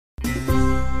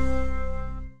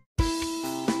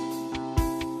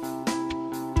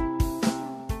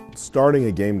starting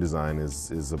a game design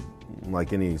is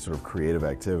like any sort of creative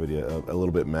activity, a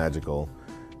little bit magical.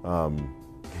 For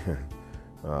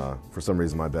some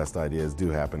reason, my best ideas do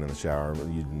happen in the shower.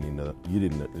 You didn't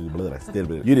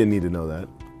need to know that.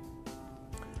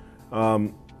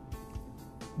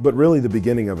 But really, the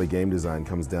beginning of a game design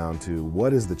comes down to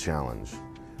what is the challenge,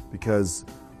 because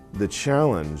the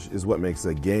challenge is what makes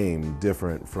a game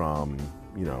different from,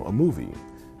 a movie.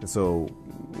 And so,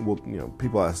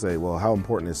 people say, well, how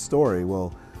important is story?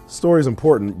 Well, story is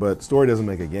important, but story doesn't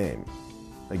make a game.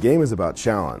 A game is about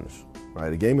challenge,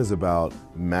 right? A game is about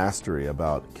mastery,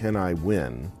 about can I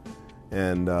win?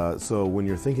 And so when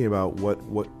you're thinking about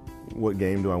what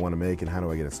game do I want to make and how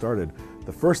do I get it started,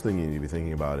 the first thing you need to be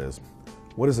thinking about is,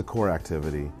 what is the core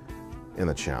activity and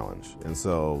the challenge? And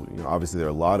so, obviously there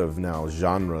are a lot of now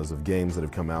genres of games that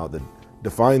have come out that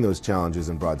define those challenges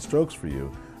in broad strokes for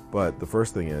you. But the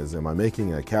first thing is, am I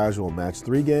making a casual match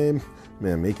 3 game? Am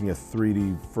I making a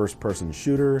 3D first-person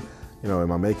shooter?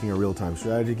 Am I making a real-time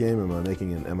strategy game? Am I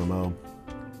making an MMO?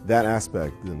 That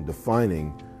aspect, in defining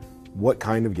what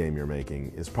kind of game you're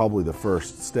making, is probably the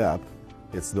first step.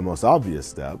 It's the most obvious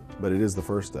step, but it is the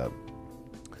first step.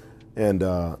 And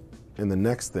the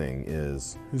next thing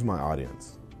is, who's my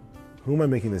audience? Who am I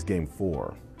making this game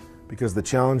for? Because the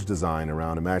challenge design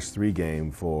around a match 3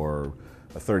 game for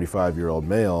a 35-year-old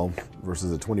male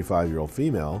versus a 25-year-old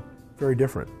female, very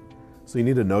different. So you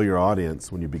need to know your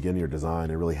audience when you begin your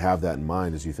design and really have that in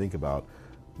mind as you think about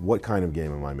what kind of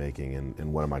game am I making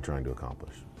and what am I trying to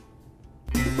accomplish.